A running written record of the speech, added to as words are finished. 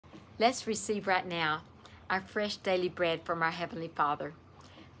Let's receive right now our fresh daily bread from our Heavenly Father.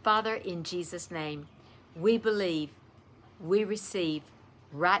 Father, in Jesus' name, we believe, we receive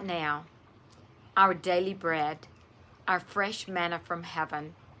right now our daily bread, our fresh manna from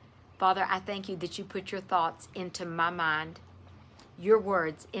heaven. Father, I thank you that you put your thoughts into my mind, your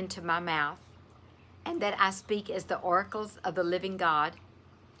words into my mouth, and that I speak as the oracles of the living God.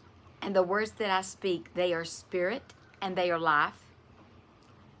 And the words that I speak, they are spirit and they are life,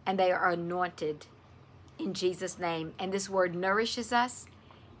 and they are anointed in Jesus' name. And this word nourishes us,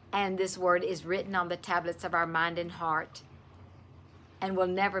 and this word is written on the tablets of our mind and heart and will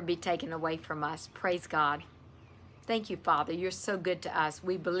never be taken away from us. Praise God. Thank you, Father. You're so good to us.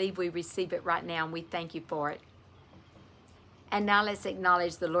 We believe we receive it right now, and we thank you for it. And now let's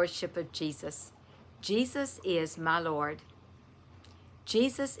acknowledge the Lordship of Jesus. Jesus is my Lord.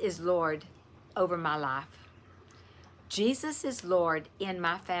 Jesus is Lord over my life. Jesus is Lord in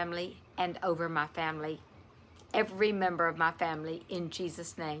my family and over my family. Every member of my family, in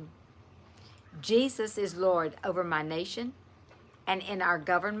Jesus' name. Jesus is Lord over my nation and in our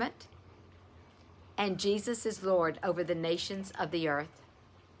government. And Jesus is Lord over the nations of the earth.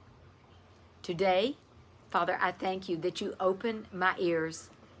 Today, Father, I thank you that you open my ears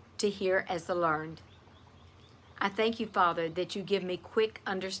to hear as the learned. I thank you, Father, that you give me quick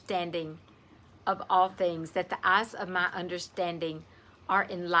understanding of all things, that the eyes of my understanding are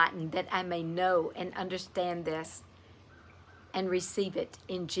enlightened, that I may know and understand this and receive it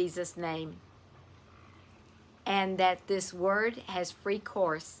in Jesus' name. And that this word has free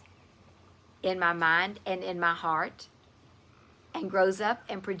course in my mind and in my heart and grows up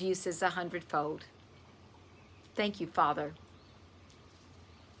and produces 100-fold. Thank you, Father.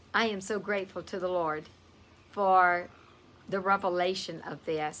 I am so grateful to the Lord for the revelation of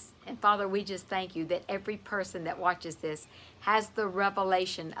this. And Father, we just thank you that every person that watches this has the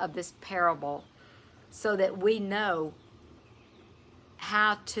revelation of this parable so that we know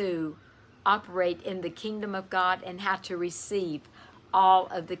how to operate in the kingdom of God and how to receive all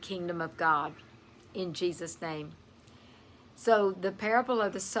of the kingdom of God in Jesus' name. So the parable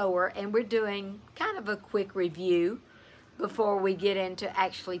of the sower, and we're doing kind of a quick review before we get into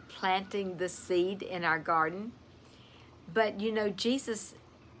actually planting the seed in our garden. But you know, Jesus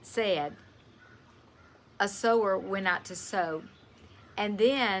said a sower went out to sow. And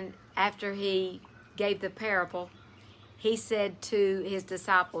then after he gave the parable, he said to his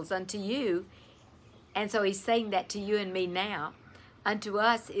disciples, unto you, and so he's saying that to you and me now, unto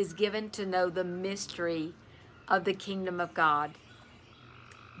us is given to know the mystery of the kingdom of God.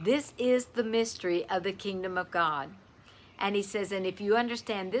 This is the mystery of the kingdom of God. And he says, and if you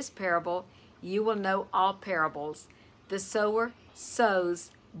understand this parable, you will know all parables. The sower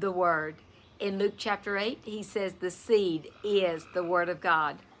sows the word. In Luke chapter 8, he says the seed is the word of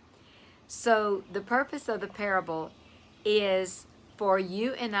God. So the purpose of the parable is for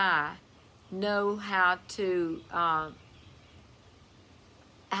you and I know how to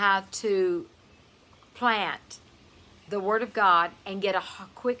plant the word of God and get a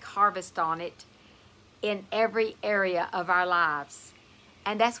quick harvest on it in every area of our lives.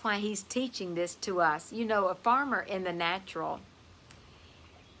 And that's why he's teaching this to us. You know, a farmer in the natural,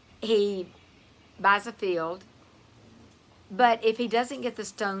 he buys a field, but if he doesn't get the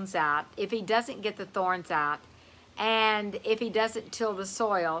stones out, if he doesn't get the thorns out, and if he doesn't till the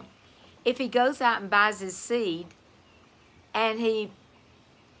soil, if he goes out and buys his seed and he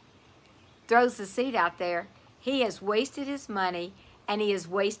throws the seed out there, he has wasted his money and he has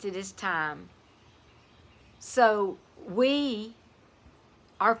wasted his time. So we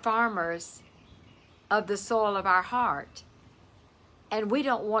are farmers of the soil of our heart, and we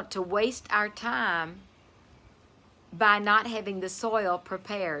don't want to waste our time by not having the soil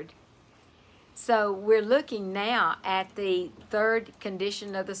prepared. So we're looking now at the third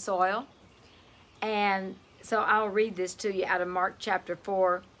condition of the soil. And so I'll read this to you out of Mark chapter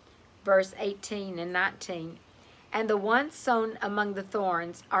 4, verse 18 and 19. And the ones sown among the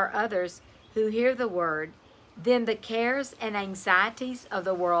thorns are others who hear the word, then the cares and anxieties of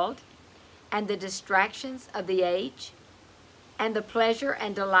the world, and the distractions of the age, and the pleasure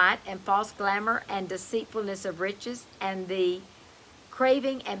and delight and false glamour and deceitfulness of riches, and the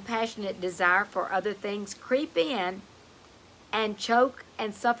craving and passionate desire for other things creep in and choke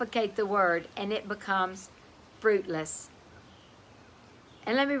and suffocate the word, and it becomes fruitless.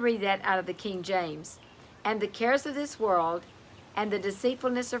 And let me read that out of the King James. And the cares of this world, and the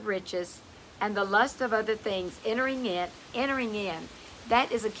deceitfulness of riches, and the lust of other things entering in.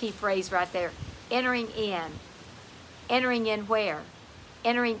 That is a key phrase right there. Entering in. Entering in where?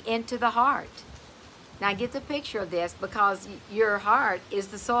 Entering into the heart. Now get the picture of this, because your heart is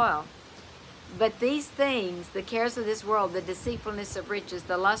the soil. But these things, the cares of this world, the deceitfulness of riches,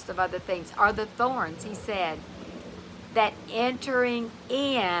 the lust of other things, are the thorns, he said, that entering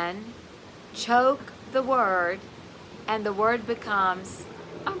in choke the word, and the word becomes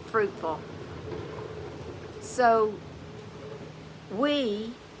unfruitful. So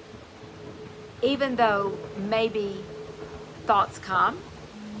we, even though maybe thoughts come,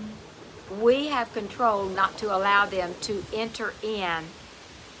 we have control not to allow them to enter in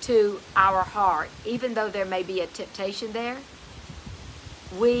to our heart. Even though there may be a temptation there,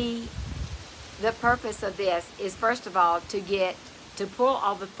 the purpose of this is, first of all, to pull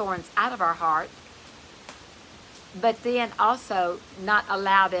all the thorns out of our heart, but then also not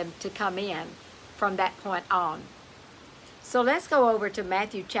allow them to come in from that point on. So let's go over to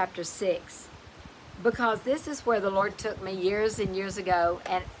Matthew chapter 6, because this is where the Lord took me years and years ago,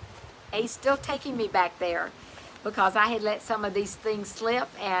 and he's still taking me back there, because I had let some of these things slip,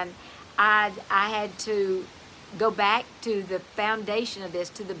 and I had to go back to the foundation of this,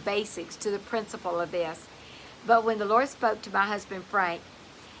 to the basics, to the principle of this. But when the Lord spoke to my husband Frank,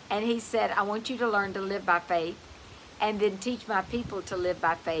 and he said, I want you to learn to live by faith, and then teach my people to live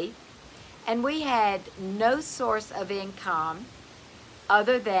by faith. And we had no source of income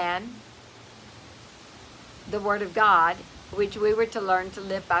other than the Word of God, which we were to learn to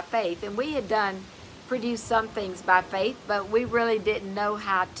live by faith. And we had produced some things by faith, but we really didn't know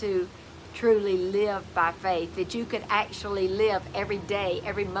how to truly live by faith, that you could actually live every day,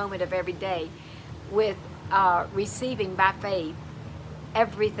 every moment of every day, with receiving by faith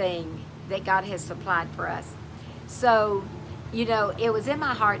everything that God has supplied for us. So, you know, it was in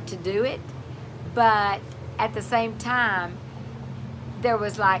my heart to do it, but at the same time, there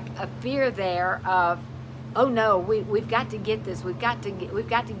was like a fear there of, oh no, we've got to get this, we've got to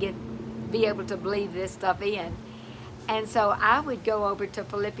be able to believe this stuff in. And so I would go over to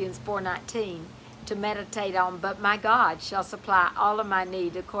Philippians 4:19 to meditate on, but my God shall supply all of my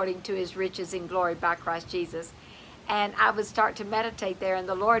need according to his riches in glory by Christ Jesus. And I would start to meditate there, and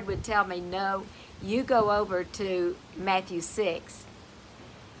the Lord would tell me, no, you go over to Matthew 6.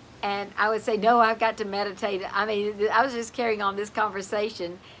 And I would say, no, I've got to meditate. I mean, I was just carrying on this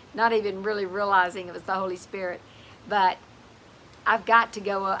conversation, not even really realizing it was the Holy Spirit. But I've got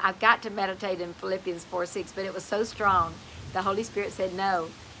to meditate in Philippians 4:6. But it was so strong, the Holy Spirit said, no,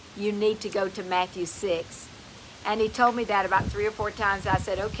 you need to go to Matthew 6. And he told me that about 3 or 4 times. I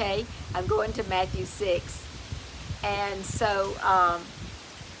said, okay, I'm going to Matthew 6. And so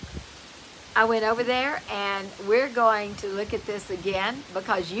I went over there, and we're going to look at this again,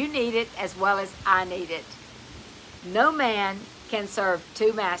 because you need it as well as I need it. No man can serve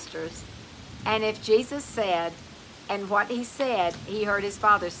 2 masters. And if Jesus said, and what he said, he heard his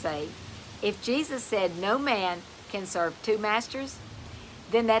Father say, if Jesus said no man can serve 2 masters,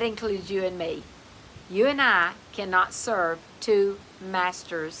 then that includes you and me. You and I cannot serve 2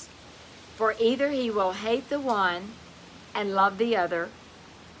 masters. For either he will hate the one and love the other,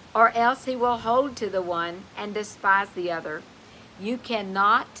 or else he will hold to the one and despise the other. You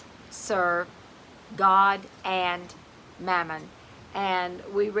cannot serve God and mammon. And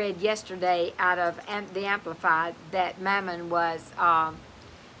we read yesterday out of the Amplified that mammon was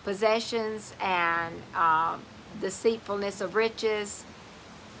possessions and deceitfulness of riches,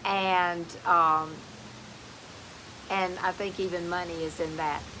 and I think even money is in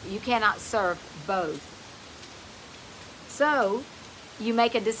that. You cannot serve both. So you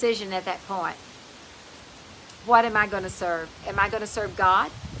make a decision at that point. What am I going to serve? Am I going to serve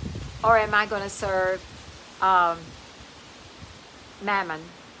God, or am I going to serve mammon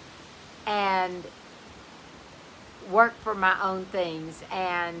and work for my own things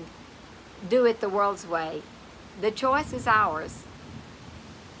and do it the world's way? The choice is ours.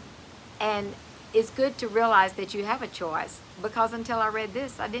 And it's good to realize that you have a choice, because until I read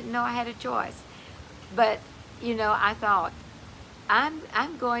this, I didn't know I had a choice. But, you know, I thought, I'm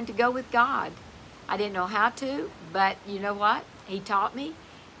going to go with God. I didn't know how to, but you know what? He taught me,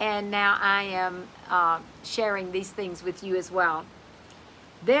 and now I am sharing these things with you as well.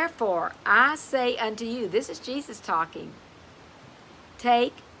 Therefore, I say unto you, this is Jesus talking,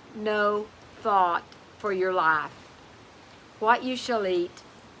 take no thought for your life, what you shall eat,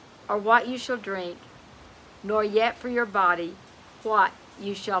 or what you shall drink, nor yet for your body, what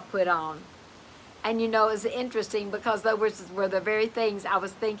you shall put on. And you know, it's interesting, because those were the very things I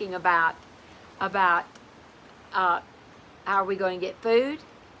was thinking about how are we going to get food?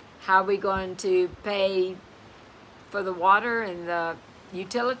 How are we going to pay for the water and the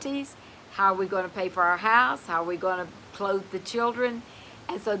utilities? How are we going to pay for our house? How are we going to clothe the children?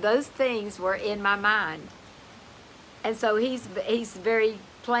 And so those things were in my mind. And so he's very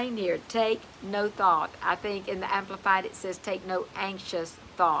plain here. Take no thought. I think in the Amplified it says take no anxious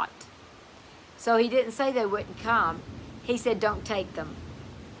thought. So he didn't say they wouldn't come. He said don't take them.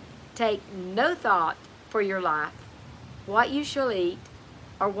 Take no thought for your life, what you shall eat,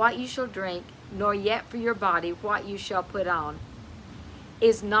 or what you shall drink, nor yet for your body what you shall put on.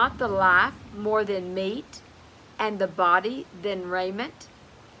 Is not the life more than meat, and the body than raiment?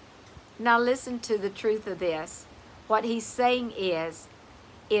 Now listen to the truth of this. What he's saying is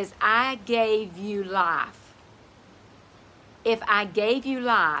I gave you life. If I gave you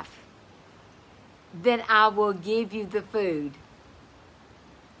life, then I will give you the food.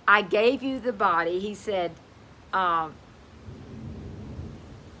 I gave you the body. He said,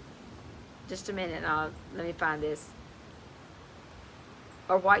 just a minute, let me find this.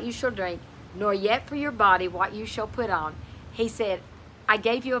 Or what you shall drink, nor yet for your body what you shall put on. He said, I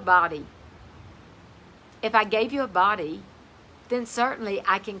gave you a body. If I gave you a body, then certainly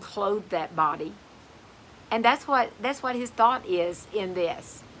I can clothe that body. And that's what his thought is in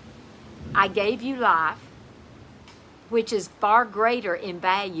this. I gave you life, which is far greater in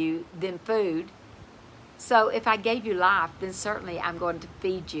value than food. So if I gave you life, then certainly I'm going to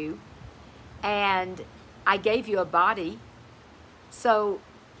feed you. And I gave you a body, so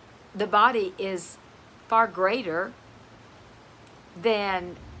the body is far greater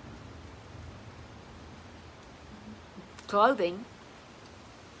than clothing.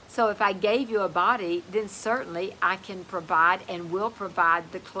 So if I gave you a body, then certainly I can provide and will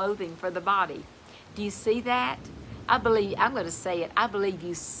provide the clothing for the body. Do you see that? I believe, I'm going to say it, I believe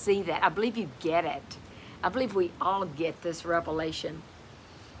you see that. I believe you get it. I believe we all get this revelation.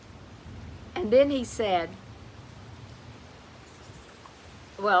 And then he said,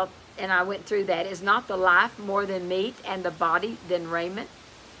 well, and I went through that, is not the life more than meat and the body than raiment?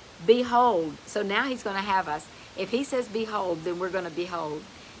 Behold, so now he's going to have us. If he says behold, then we're going to behold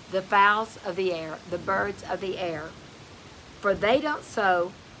the fowls of the air, the birds of the air. For they don't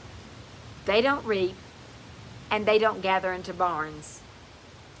sow, they don't reap, and they don't gather into barns.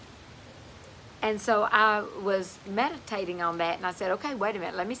 And so I was meditating on that, and I said, okay, wait a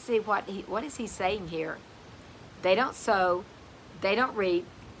minute, let me see what is he saying here. They don't sow, they don't reap,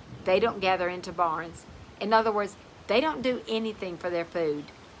 they don't gather into barns. In other words, they don't do anything for their food.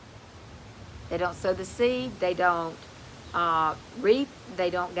 They don't sow the seed, they don't reap, they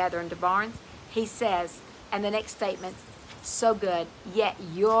don't gather into barns. He says, and the next statement, so good, yet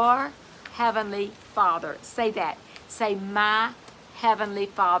your heavenly Father, say that, say my heavenly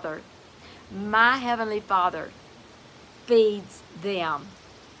Father. My heavenly Father feeds them.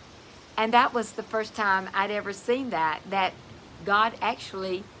 And that was the first time I'd ever seen that God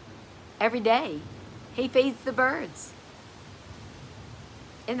actually, every day, he feeds the birds.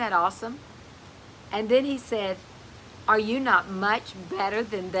 Isn't that awesome? And then he said, are you not much better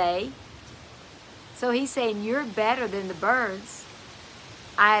than they? So he's saying, you're better than the birds.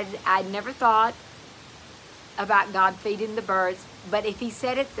 I'd never thought about God feeding the birds, but if he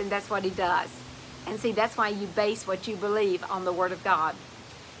said it, then that's what he does. And see, that's why you base what you believe on the Word of God.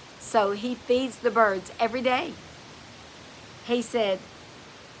 So he feeds the birds every day. He said,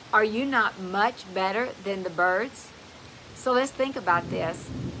 are you not much better than the birds? So let's think about this.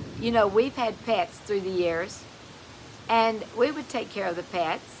 You know, we've had pets through the years, and we would take care of the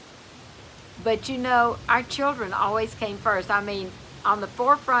pets. But you know, our children always came first. I mean, on the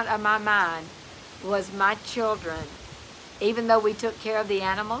forefront of my mind was my children, even though we took care of the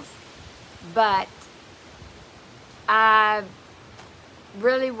animals. But I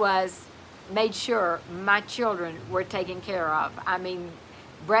really made sure my children were taken care of. I mean,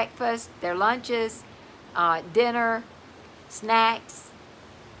 breakfast, their lunches, dinner, snacks,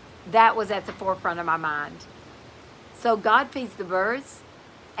 that was at the forefront of my mind. So God feeds the birds,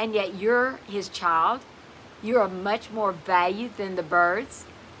 and yet you're his child. You're of much more value than the birds.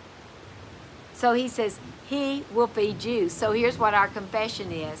 So he says, he will feed you. So here's what our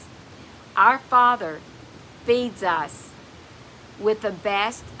confession is. Our Father feeds us with the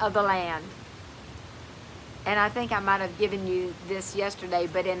best of the land. And I think I might have given you this yesterday,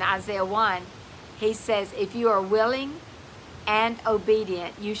 but in Isaiah 1, he says, if you are willing and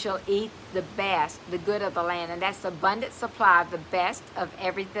obedient, you shall eat the best, the good of the land. And that's the abundant supply of the best of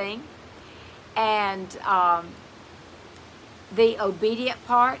everything. And the obedient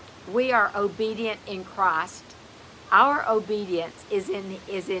part, we are obedient in Christ. Our obedience is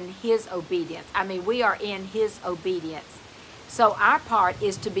in his obedience. I mean, we are in his obedience. So our part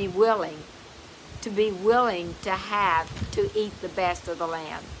is to be willing to eat the best of the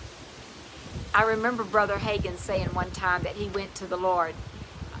land. I remember Brother Hagin saying one time that he went to the Lord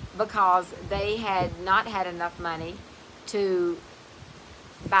because they had not had enough money to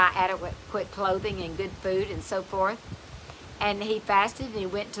buy adequate clothing and good food and so forth. And he fasted and he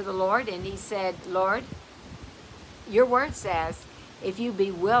went to the Lord and he said, Lord, your word says, if you be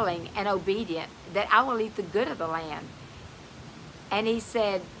willing and obedient, that I will eat the good of the land. And he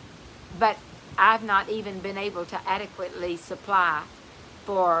said, but I've not even been able to adequately supply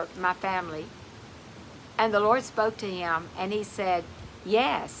for my family. And the Lord spoke to him and he said,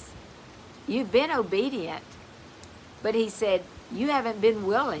 yes, you've been obedient, but he said, you haven't been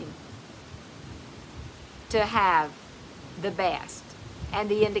willing to have the best. And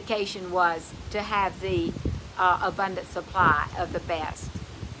the indication was to have the abundant supply of the best.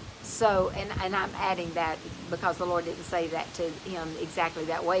 So, and I'm adding that because the Lord didn't say that to him exactly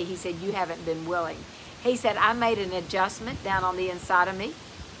that way. He said, you haven't been willing. He said, I made an adjustment down on the inside of me.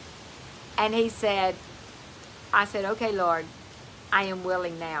 And he said, I said, okay, Lord, I am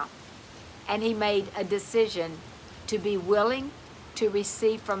willing now. And he made a decision to be willing to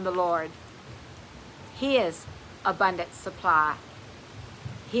receive from the Lord his abundant supply,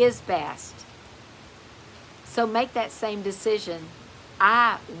 his best. So make that same decision.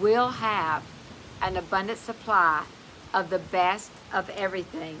 I will have an abundant supply of the best of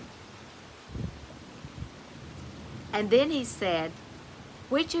everything. And then he said,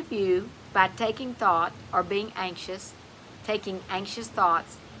 which of you, by taking thought or being anxious, taking anxious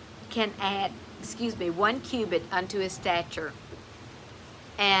thoughts, can add, 1 cubit unto his stature?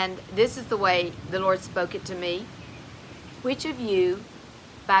 And this is the way the Lord spoke it to me. Which of you,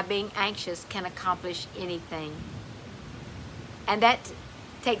 by being anxious, can accomplish anything? And that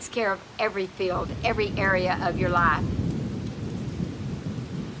takes care of every field, every area of your life.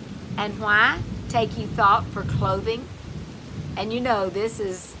 And why take you thought for clothing? And you know, this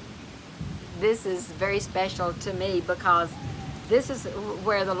is very special to me, because this is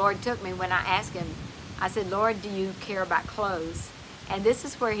where the Lord took me when I asked him. I said, Lord, do you care about clothes? And this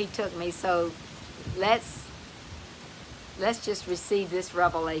is where he took me. So let's just receive this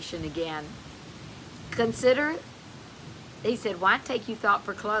revelation again. Consider, he said, why take you thought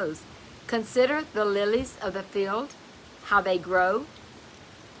for clothes? Consider the lilies of the field, how they grow.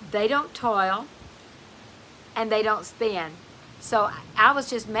 They don't toil and they don't spin. So I was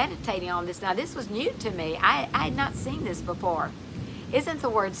just meditating on this. Now this was new to me. I had not seen this before. Isn't the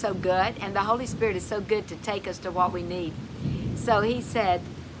word so good? And the Holy Spirit is so good to take us to what we need. So he said,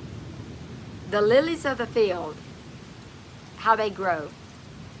 the lilies of the field, how they grow.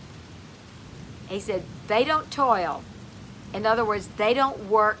 He said, they don't toil. In other words, they don't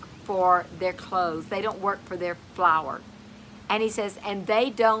work for their clothes. They don't work for their flour. And he says, and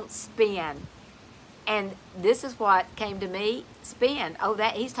they don't spin. And this is what came to me, spin. Oh,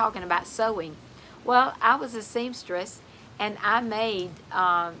 that he's talking about sewing. Well, I was a seamstress, and I made,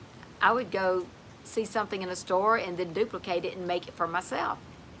 I would go see something in a store and then duplicate it and make it for myself.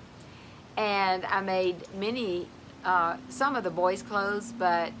 And I made many, some of the boys' clothes,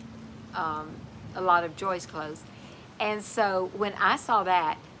 but a lot of Joy's clothes. And so when I saw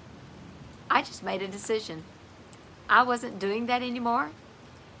that, I just made a decision. I wasn't doing that anymore.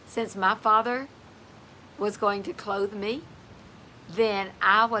 Since my father was going to clothe me, then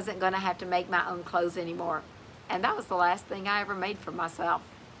I wasn't going to have to make my own clothes anymore. And that was the last thing I ever made for myself.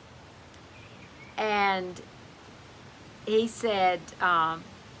 And he said, and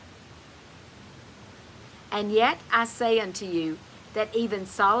yet I say unto you, that even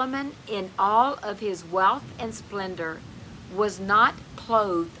Solomon in all of his wealth and splendor was not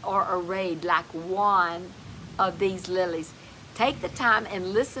clothed or arrayed like one of these lilies. Take the time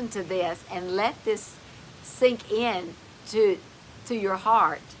and listen to this and let this sink in to your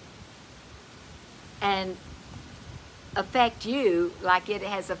heart and affect you like it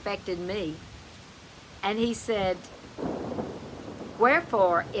has affected me. And he said,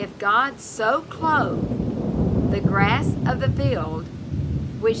 wherefore, if God so clothe the grass of the field,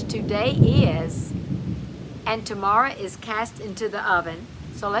 which today is, and tomorrow is cast into the oven.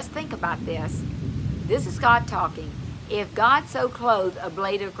 So let's think about this. This is God talking. If God so clothed a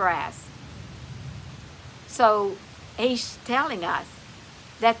blade of grass, so he's telling us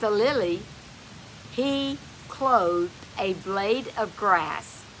that the lily, he clothed a blade of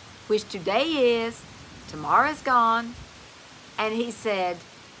grass, which today is, tomorrow is gone. And he said,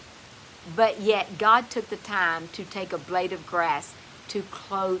 but yet God took the time to take a blade of grass to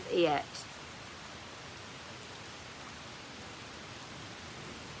clothe it.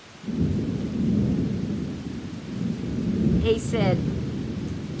 He said,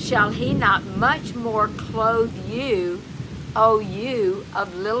 shall he not much more clothe you, O you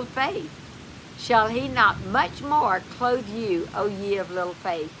of little faith? Shall he not much more clothe you, O ye of little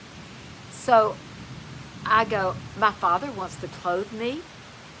faith? So I go, my Father wants to clothe me?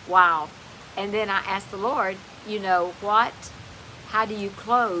 Wow. And then I asked the Lord, you know what? How do you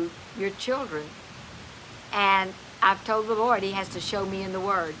clothe your children? And I've told the Lord He has to show me in the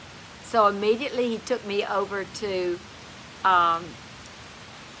Word. So immediately He took me over to Adam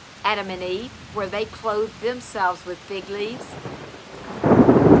and Eve, where they clothed themselves with fig leaves.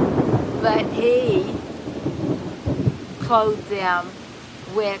 But He clothed them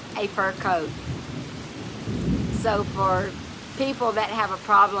with a fur coat. So for people that have a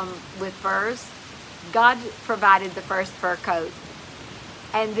problem with furs, God provided the first fur coat.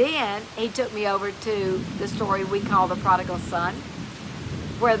 And then He took me over to the story we call the prodigal son,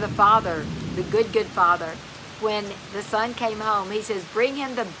 where the father, the good father, when the son came home, he says, bring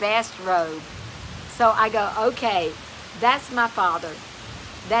him the best robe. So I go, okay, that's my Father.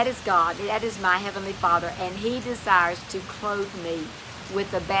 That is God. That is my Heavenly Father. And He desires to clothe me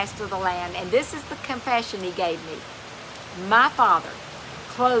with the best of the land. And this is the confession He gave me. My Father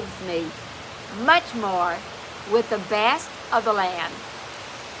clothes me much more with the best of the land.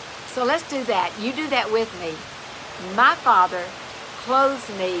 So let's do that. You do that with me. My Father clothes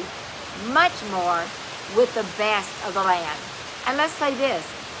me much more with the best of the land. And let's say this.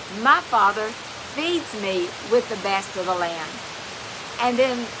 My Father feeds me with the best of the land. And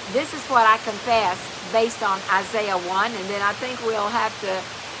then this is what I confess based on Isaiah 1. And then I think we'll have to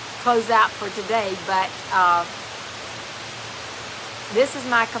close out for today. But this is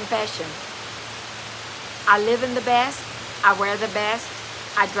my confession. I live in the best. I wear the best.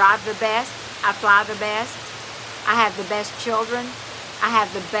 I drive the best. I fly the best. I have the best children. I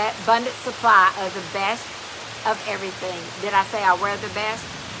have the abundant supply of the best of everything. Did I say I wear the best?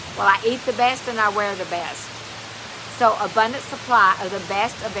 Well, I eat the best and I wear the best. So abundant supply of the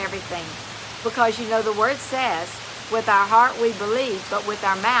best of everything. Because you know the Word says, with our heart we believe, but with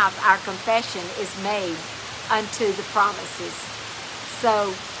our mouth our confession is made unto the promises.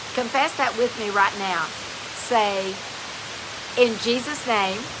 So confess that with me right now. Say, in Jesus'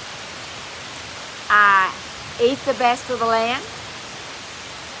 name, I eat the best of the land.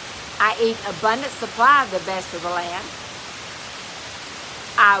 I eat abundant supply of the best of the land.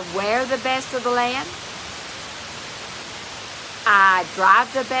 I wear the best of the land. I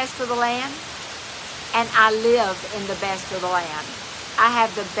drive the best of the land. And I live in the best of the land. I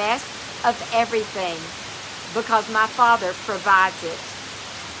have the best of everything because my Father provides it.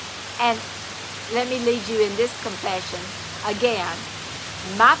 And let me lead you in this confession again.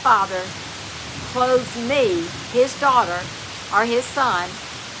 My Father clothes me, His daughter or His son,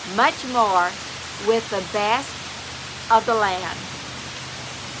 much more with the best of the land.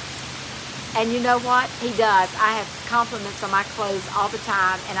 And you know what? He does. I have compliments on my clothes all the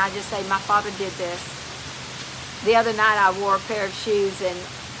time, and I just say, my Father did this. The other night I wore a pair of shoes, and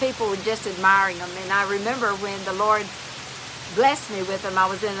people were just admiring them. And I remember when the Lord blessed me with them. I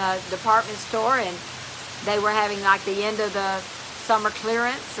was in a department store, and they were having like the end of the summer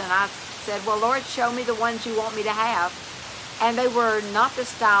clearance, and I said, well, Lord, show me the ones you want me to have. And they were not the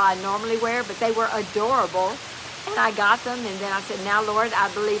style I normally wear, but they were adorable. And I got them, and then I said, now, Lord, I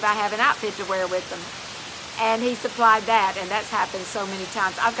believe I have an outfit to wear with them. And He supplied that, and that's happened so many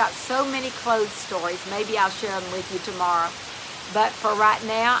times. I've got so many clothes stories. Maybe I'll share them with you tomorrow. But for right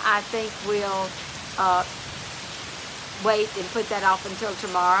now, I think we'll wait and put that off until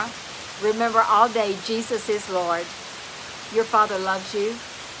tomorrow. Remember, all day, Jesus is Lord. Your Father loves you,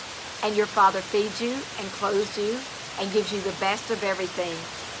 and your Father feeds you and clothes you and gives you the best of everything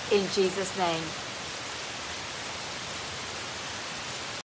in Jesus' name.